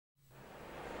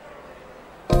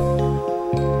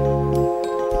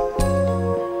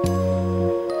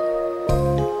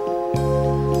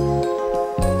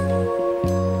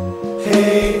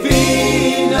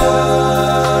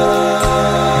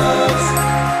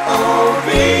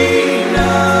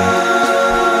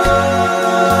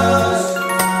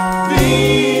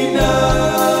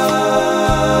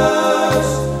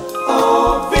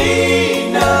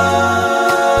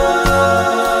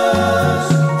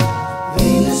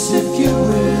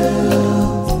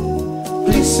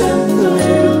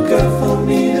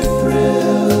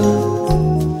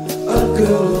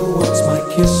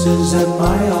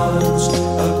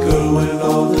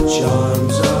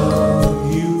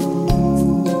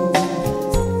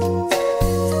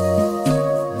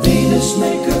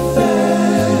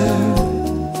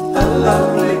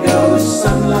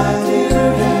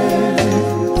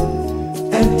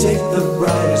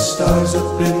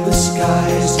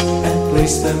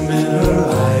blossom in her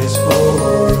eyes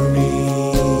for me.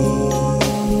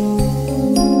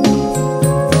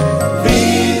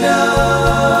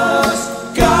 Venus,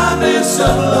 goddess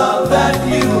of love that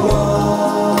you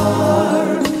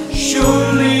are,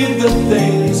 surely the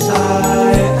things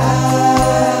I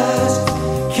ask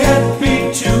can't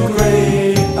be too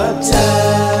great a task.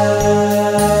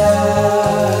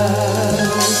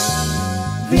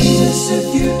 Venus,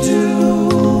 if you do,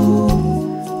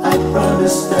 I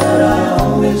promise that I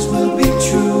always will